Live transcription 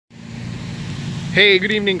Hey,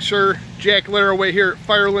 good evening, sir. Jack Laraway here at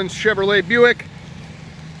Firelands Chevrolet Buick.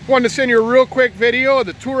 Wanted to send you a real quick video of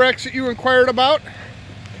the Tourex that you inquired about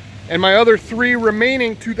and my other 3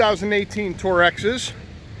 remaining 2018 Tourexes.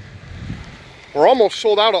 We're almost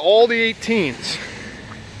sold out of all the 18s.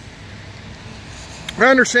 I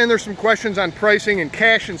understand there's some questions on pricing and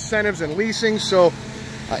cash incentives and leasing, so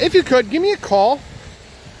if you could, give me a call.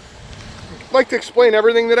 I'd like to explain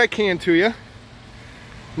everything that I can to you.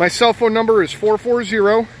 My cell phone number is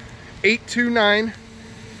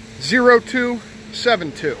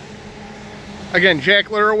 440-829-0272. Again, Jack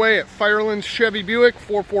Laraway at Firelands Chevy Buick,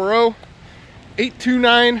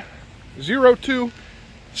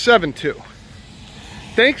 440-829-0272.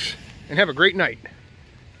 Thanks, and have a great night.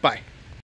 Bye.